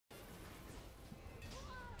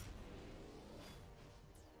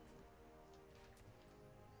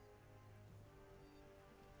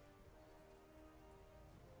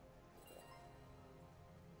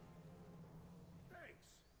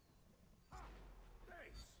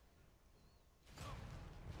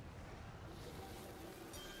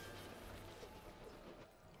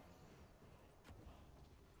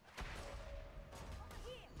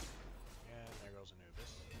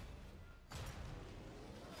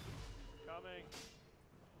coming.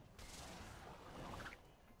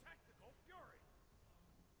 Tactical fury.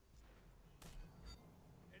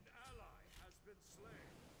 An ally has been slain.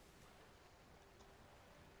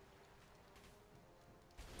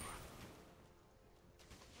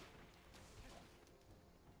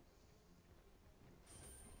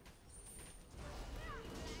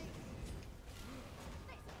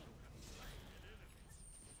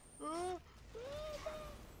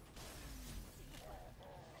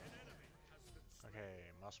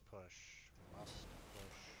 Okay, must push. Must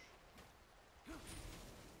push.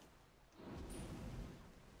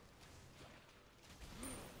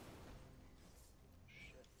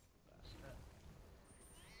 Shit. Bastard.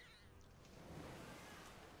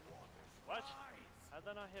 What? How'd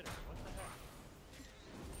that not hit her? What the heck?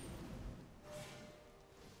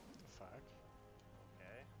 The fuck?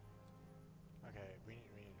 Okay. Okay, we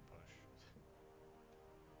need to push.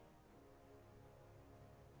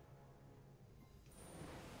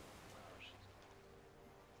 Oh, she's...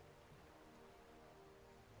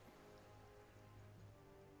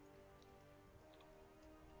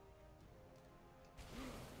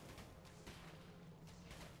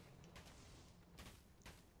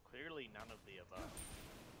 Clearly none of the above.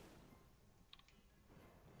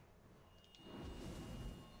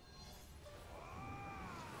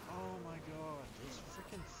 Oh my god, this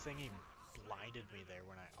freaking thingy blinded me there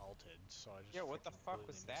when I ulted, so I just Yeah, what the fuck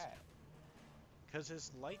was that? Because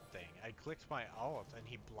his light thing, I clicked my ult and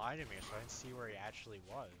he blinded me so I didn't see where he actually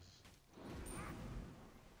was.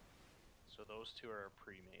 So those two are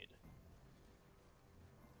pre-made.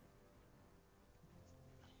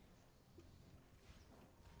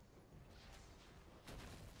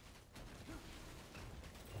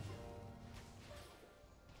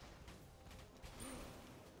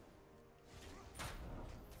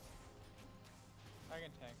 I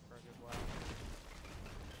can tank for a good while.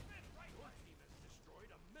 Your team has destroyed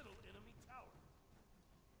a middle enemy tower.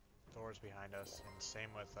 Doors behind us, and same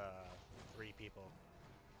with 3 people.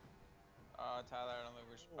 Tyler, I don't think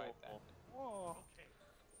we should fight that. Whoa. Okay.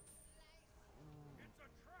 It's a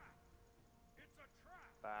trap. It's a trap.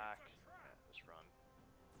 Back. It's a trap. Yeah, just run.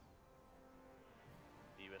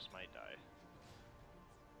 Beavis might die.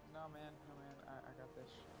 No man, I got this.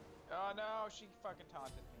 Oh no, she fucking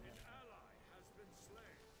taunted me. An ally has been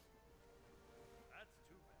slain. That's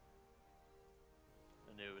too bad.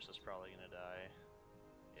 Anubis is probably gonna die.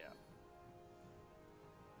 Yeah.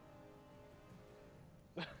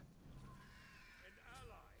 An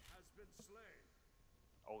ally has been slain.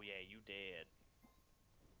 Oh yeah, you dead.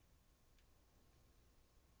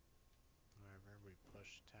 Wherever we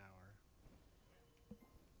push tower.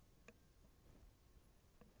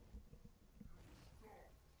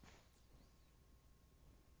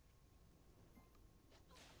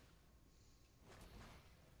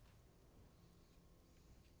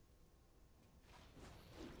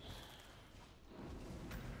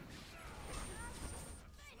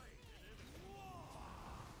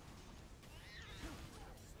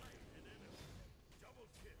 Double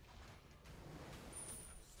kill. I've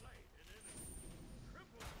slain an enemy.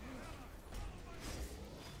 Triple kill.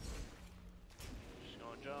 Just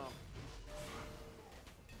gonna jump.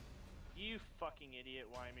 You fucking idiot,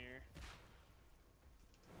 Wymere.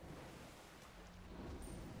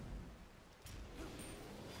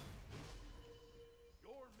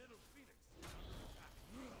 Your middle phoenix.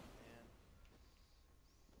 Man.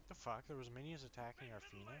 The fuck? There was minions attacking our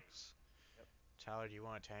Phoenix? Yep. Tyler, do you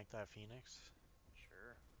want to tank that Phoenix?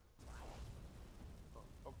 Sure.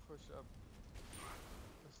 I'll push up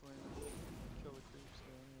this lane. Kill the creeps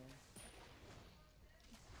there anyway.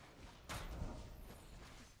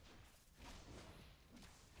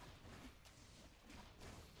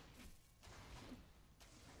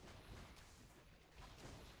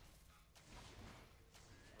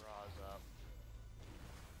 Ra's up.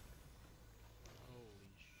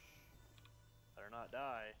 Holy sh... Better not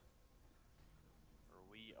die. Or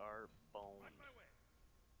we are boned. On my way.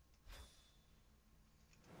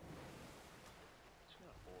 Just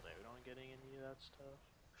gonna hold out on getting any of that stuff.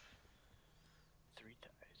 3,000.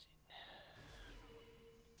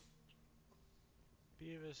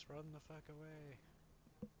 Beavis, run the fuck away.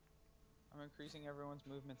 I'm increasing everyone's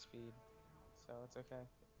movement speed, so it's okay.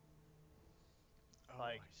 Oh,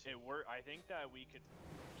 Like, I see. I think that we could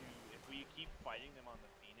do, if we keep fighting them on the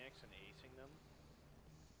Phoenix and acing them.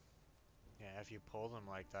 Yeah, if you pull them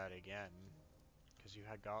like that again, because you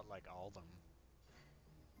had got like all of them.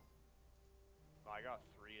 Well, I got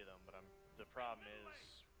 3 of them, but the problem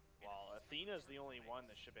is, well, Athena's the only one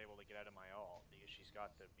that should be able to get out of my ult, because she's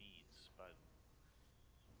got the beads, but...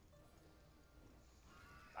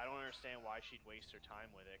 I don't understand why she'd waste her time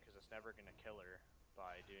with it, because it's never going to kill her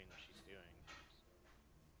by doing what she's doing.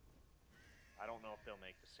 I don't know if they'll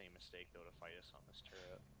make the same mistake, though, to fight us on this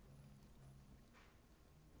turret.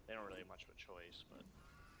 They don't really have much of a choice, but...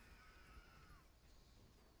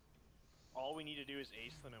 All we need to do is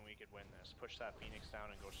ace them and we could win this. Push that Phoenix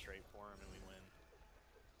down and go straight for him and we win.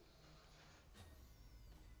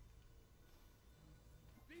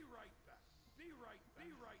 Be right back. Be right back.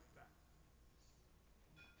 Be right back.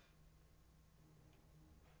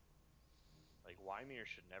 Like, Wymir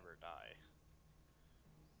should never die.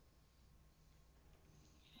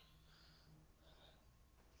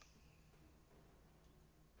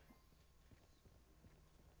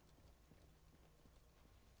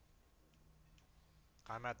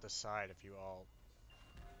 I'm at the side if you all...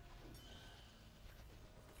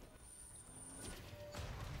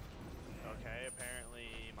 Okay,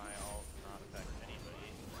 apparently my ult did not affect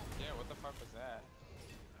anybody. Yeah, what the fuck was that?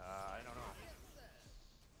 I don't know.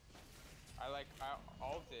 I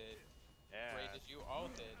ulted. Yeah. Wait, did you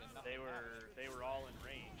ulted and nothing happened? They were all in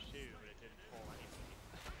range too, but it didn't pull anybody.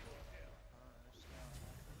 I don't understand.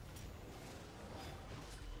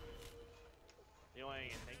 The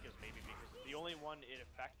only thing I think is maybe because the only one it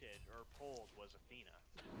affected or pulled was Athena.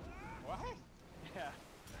 What? Yeah.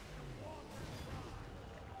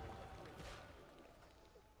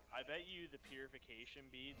 I bet you the purification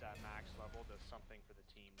beads at max level does something for the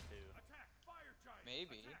team too. Attack fire giant.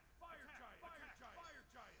 Maybe. Attack fire giant. Fire giant. Fire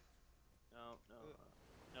giant.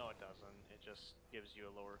 No, it doesn't. It just gives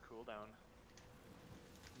you a lower cooldown.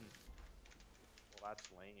 Well, that's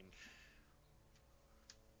lame.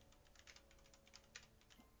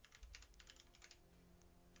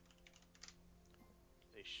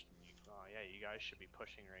 Oh yeah, you guys should be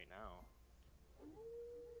pushing right now. Oh my god.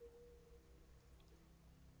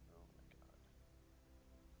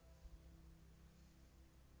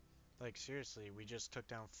 Like, seriously, we just took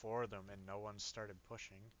down 4 of them and no one started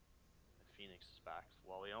pushing. The Phoenix is back.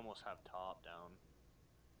 Well, we almost have top down.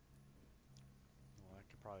 Well, that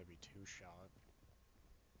could probably be 2-shot.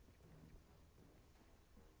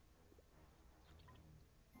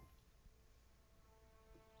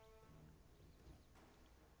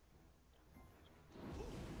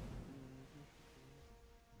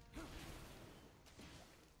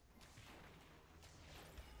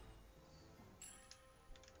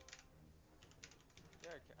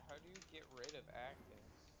 Yeah, how do you get rid of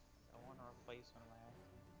actives? I want to replace one of my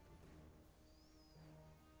actives.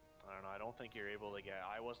 I don't know, I don't think you're able to get...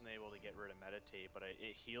 I wasn't able to get rid of meditate, but it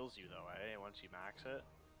heals you though, eh? Once you max it.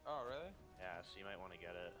 Oh, really? Yeah, so you might want to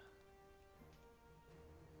get it.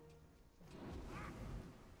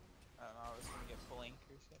 I don't know, I was gonna get blink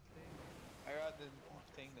or something. I got the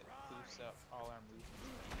thing that boosts up all our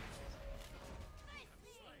movements.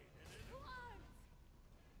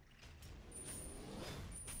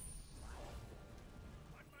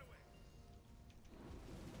 On my way.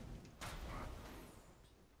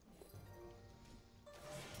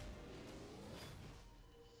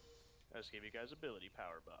 I just gave you guys ability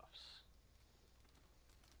power buffs.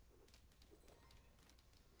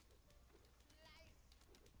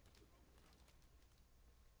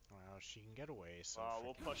 Well, she can get away, so...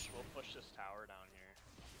 We'll push this tower down here.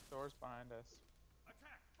 Doors behind us.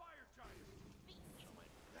 Attack fire giant. Show my...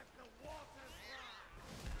 Let the waters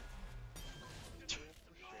rise. Shit,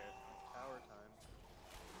 tower time.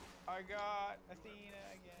 I got Athena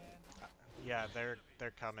again. Yeah,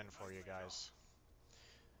 they're coming for you guys.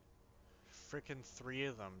 Frickin' 3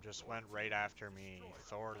 of them just went right after me.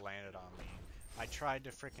 Thor landed on me. I tried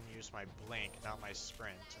to frickin' use my blink, not my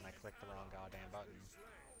sprint, and I clicked the wrong goddamn button.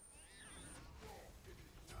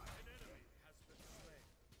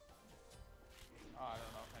 Oh, I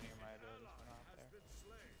don't know if any of my abilities went off there.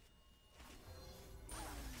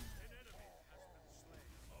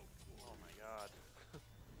 Oh my god.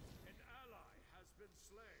 An ally has been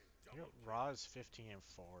slain. You know, Raw is 15 and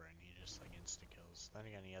 4, and he just like insta kills. Then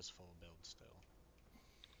again, he has full build still.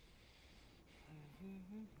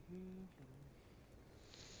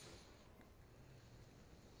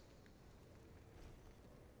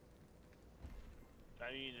 I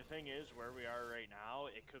mean, the thing is, where we are right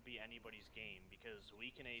now, it could be anybody's game, because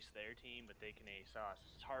we can ace their team, but they can ace us.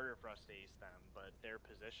 It's harder for us to ace them, but their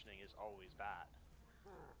positioning is always bad.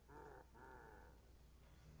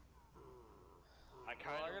 I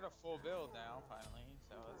got a full build now, finally,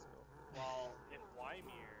 so let's go. Well, if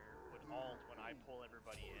Wymir would ult when I pull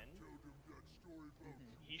everybody in,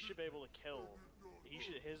 he should be able to kill.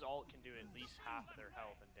 His ult can do at least half of their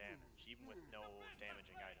health and damage, even with no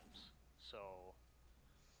damaging items. So...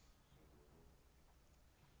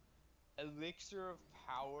 Elixir of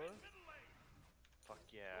power? Fuck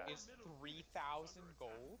yeah. Is 3,000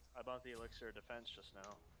 gold? I bought the elixir of defense just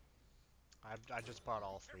now. I just bought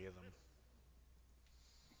all 3 of them.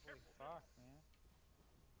 Holy fuck, man.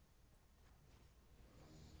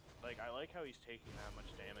 Like, I like how he's taking that much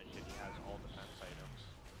damage and he has all defense items.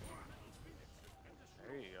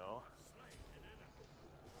 There you go.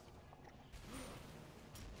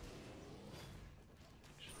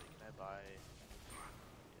 Can I buy...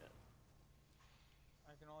 Yeah.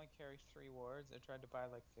 I can only carry 3 wards. I tried to buy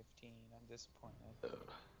like 15. I'm disappointed.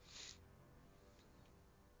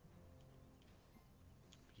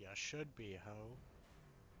 You should be, ho.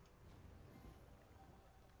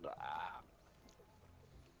 Ah.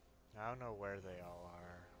 I don't know where they all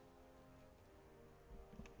are.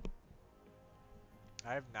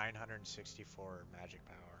 I have 964 magic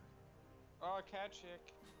power. Oh, cat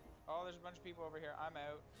chick. Oh, there's a bunch of people over here. I'm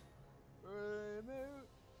out. I'm out.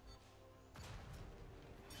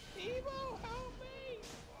 Hebo, help me!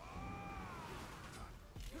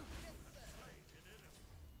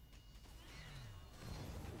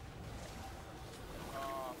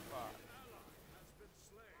 Oh, fuck.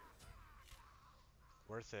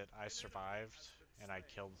 Worth it. I survived, and I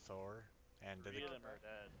killed Thor, and did 3 the... of them are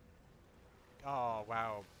dead. Oh,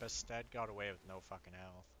 wow. Bastet got away with no fucking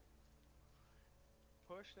health.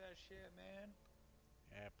 Push that shit, man.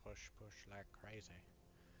 Yeah, push like crazy.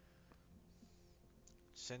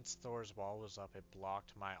 Since Thor's wall was up, it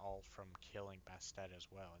blocked my ult from killing Bastet as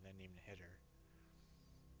well, and didn't even hit her.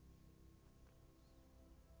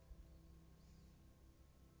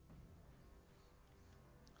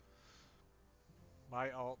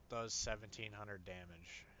 My ult does 1700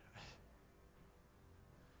 damage.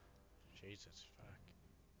 Jesus fuck.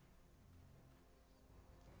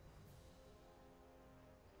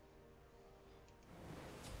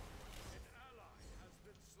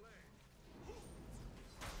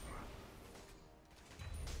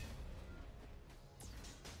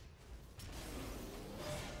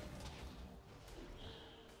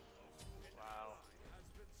 Wow.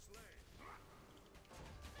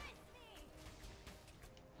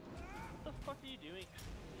 What the fuck are you doing?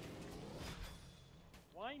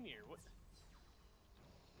 Wymir, what?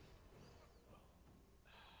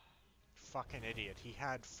 Fucking idiot. He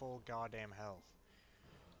had full goddamn health.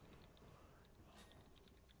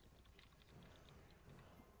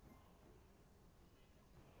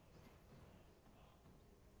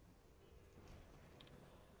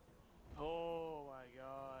 Oh my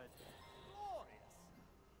god.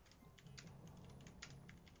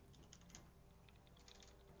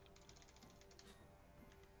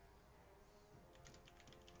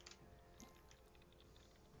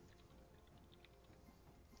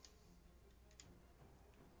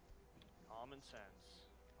 Common sense.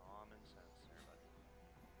 Common sense there, buddy.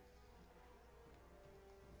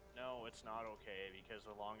 No, it's not okay, because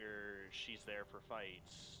the longer she's there for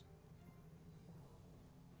fights...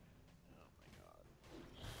 Oh my god.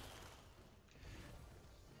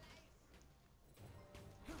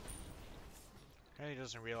 And he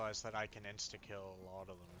doesn't realize that I can insta-kill a lot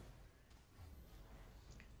of them.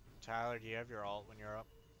 Tyler, do you have your ult when you're up?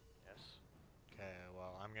 Yes. Okay,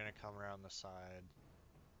 well, I'm gonna come around the side.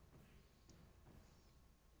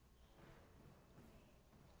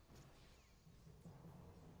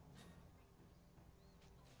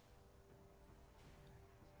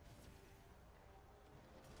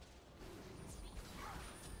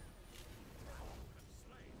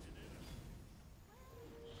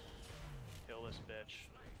 Kill this bitch.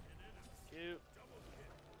 Cute.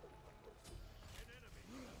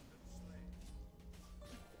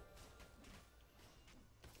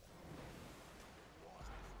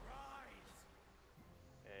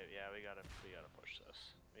 Okay, yeah, we gotta push this.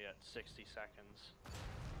 We got 60 seconds.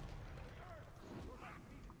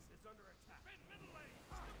 It's under attack. Middle lane.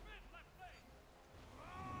 Defend left lane.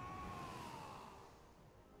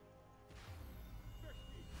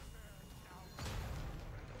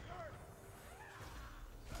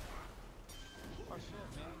 Oh shit,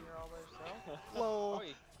 man, you're all by yourself? Whoa! Oh,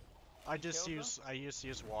 you I just killed used I used to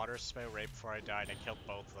use water spout right before I died. I killed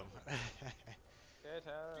both of them. good,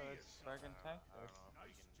 Tyler. Let's fucking tank I don't this. know if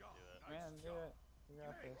we can do it. Man, do it. You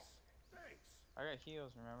got this. I got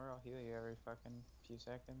heals, remember? I'll heal you every fucking few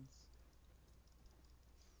seconds.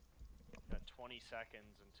 Got 20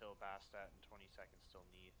 seconds until Bastet and 20 seconds till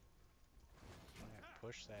Neath. Yeah,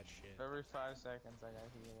 push that shit. Every 5 seconds I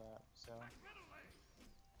gotta heal up, so.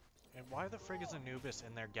 And why the frig is Anubis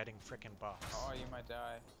in there getting frickin' buffs? Oh, you might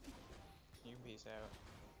die. You peace out.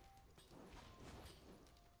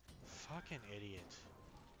 Fucking idiot.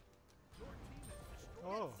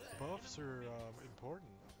 Oh, buffs are important.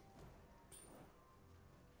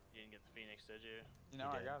 You didn't get the Phoenix, did you?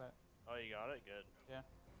 No, I did. got it. Oh, you got it? Good. Yeah.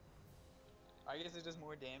 I guess it does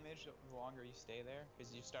more damage the longer you stay there,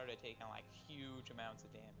 because you started taking like huge amounts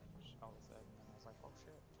of damage all of a sudden, and I was like, oh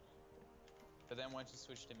shit. But then once you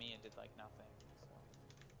switched to me, it did like nothing. So.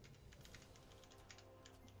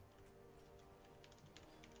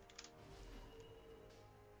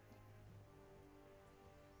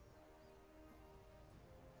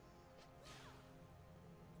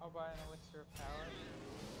 I'll buy an elixir of power.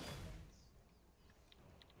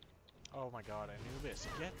 Oh my god, Anubis,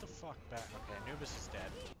 get the fuck back. Okay, Anubis is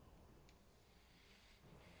dead.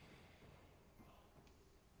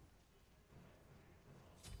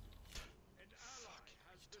 An ally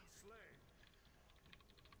has been slain.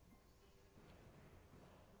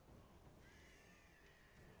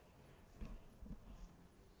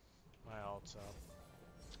 My ult's up.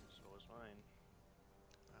 So was mine.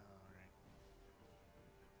 Alright.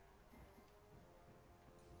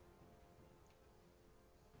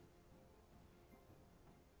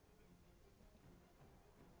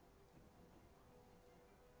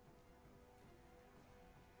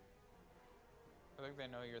 I think they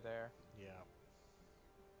know you're there. Yeah.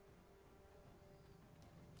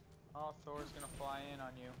 Oh, Thor's gonna fly in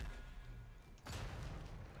on you.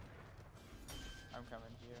 I'm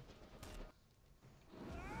coming to you.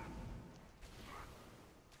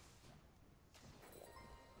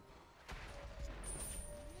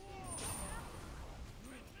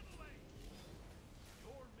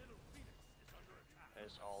 Your middle phoenix is under attack.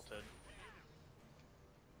 It's alted.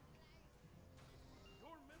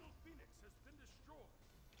 Your middle phoenix has been destroyed.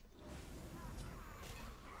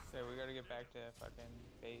 So we gotta get back to fucking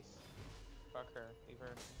base. Fuck her. Leave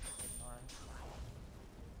her. Ignore her.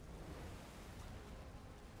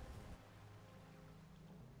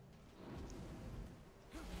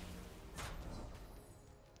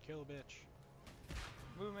 Kill bitch.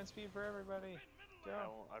 Movement speed for everybody.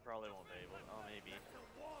 Go. I probably won't be able. Oh, maybe.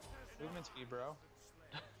 Movement speed, bro.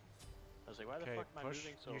 I was like, why the Okay, fuck am I push.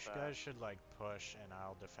 moving so You fast? guys should like push, and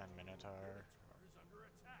I'll defend Minotaur. Is under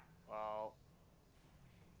attack. Well,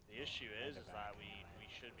 the issue is Kinda that back. we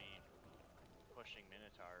should be pushing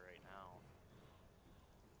Minotaur right now.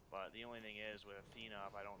 But the only thing is, with Athena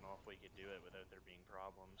up, I don't know if we could do it without there being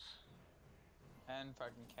problems. And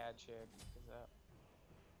fucking cat chick is up.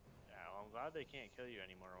 Yeah, well, I'm glad they can't kill you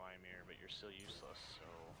anymore, Wymir, but you're still useless, so...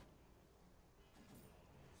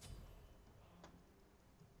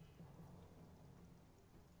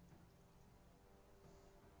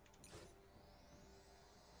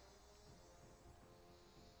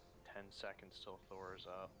 "10 seconds till Thor's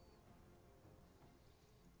up."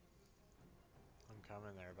 I'm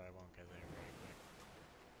coming there, but I won't get there very quick.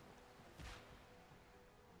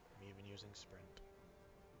 I'm even using sprint.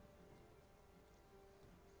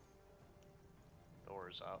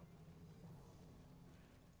 Thor's up.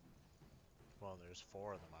 Well, there's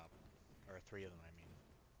 4 of them up. Or 3 of them, I mean.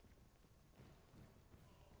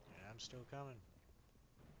 Yeah, I'm still coming.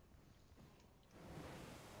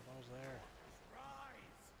 Almost there.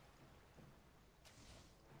 Rise.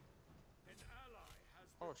 An ally has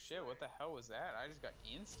been Oh shit, what the hell was that? I just got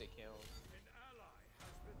insta-killed. An ally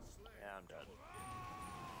has been slain. Yeah, I'm dead.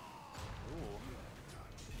 Ooh.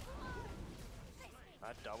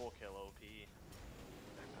 That double kill OP.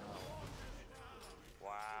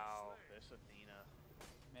 Wow, this Athena.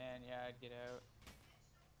 Man, yeah, I'd get out.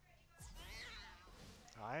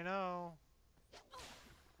 I know.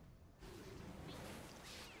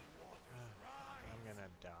 I'm gonna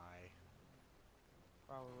die.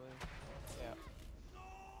 Probably. Yeah.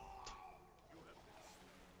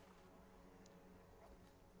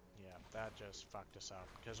 Yeah, that just fucked us up.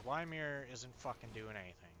 Because Wymir isn't fucking doing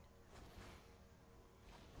anything.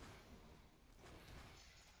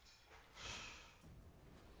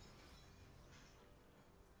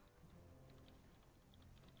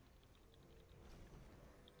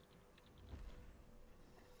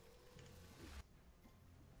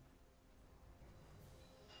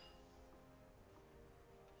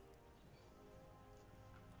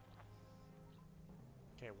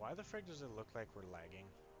 Okay, why the frick does it look like we're lagging?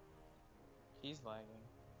 He's lagging.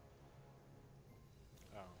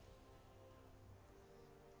 Oh.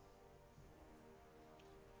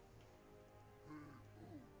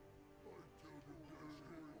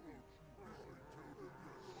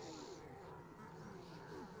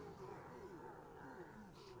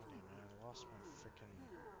 Damn it, I lost my frickin'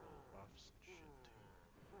 buffs and shit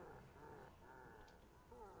too.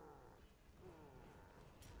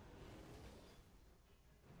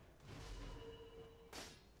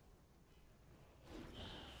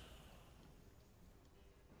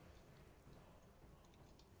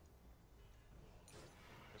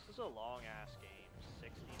 is a long ass game.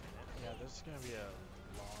 60 minutes. Yeah, this is gonna be a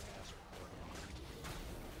long ass recording.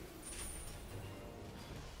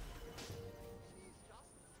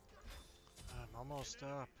 I'm almost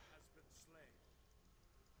up.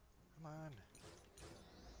 Come on.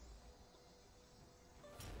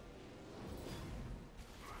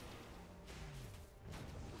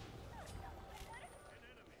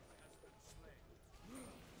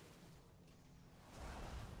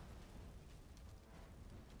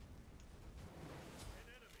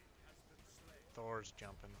 Thor's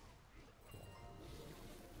jumping.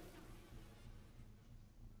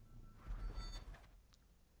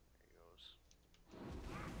 There he goes.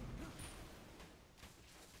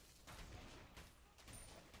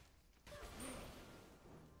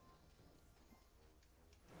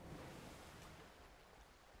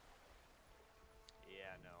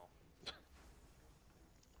 Yeah, no.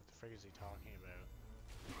 What the frig is he talking about?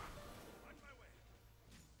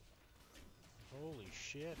 Holy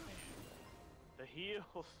shit, man. The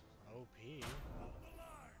heals. OP.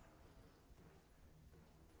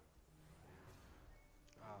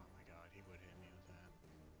 Oh my god, he would hit me with that.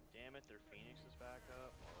 Damn it, their Phoenix is back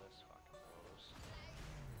up. Well, this fucking blows.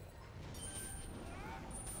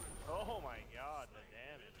 Oh my god, the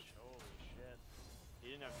damage. Holy shit.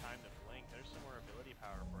 He didn't have time to blink. There's some more ability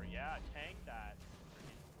power for it. Yeah, tank that.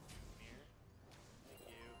 Freaking mirror. Thank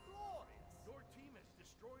you. Your team has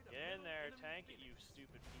destroyed a Get in middle there, enemy tank it, Phoenix. you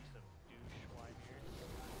stupid piece of douche, Wymere.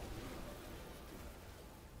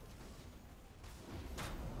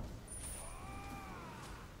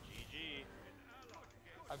 GG.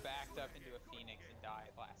 I backed up into a Phoenix and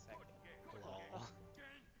died last second. Lol.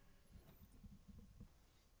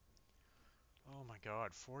 Oh my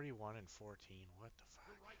god, 41 and 14. What the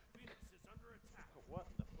The fuck? right Phoenix is under attack. What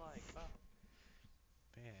in the flying fuck?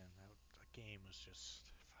 Man, that game was just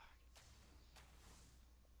fuck.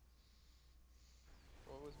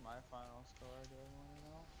 What was my final score? Do I want to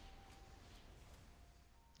know?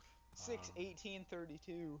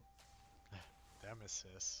 6-18-32.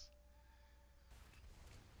 Nemesis.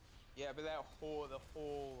 Yeah, but the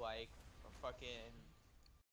whole like fucking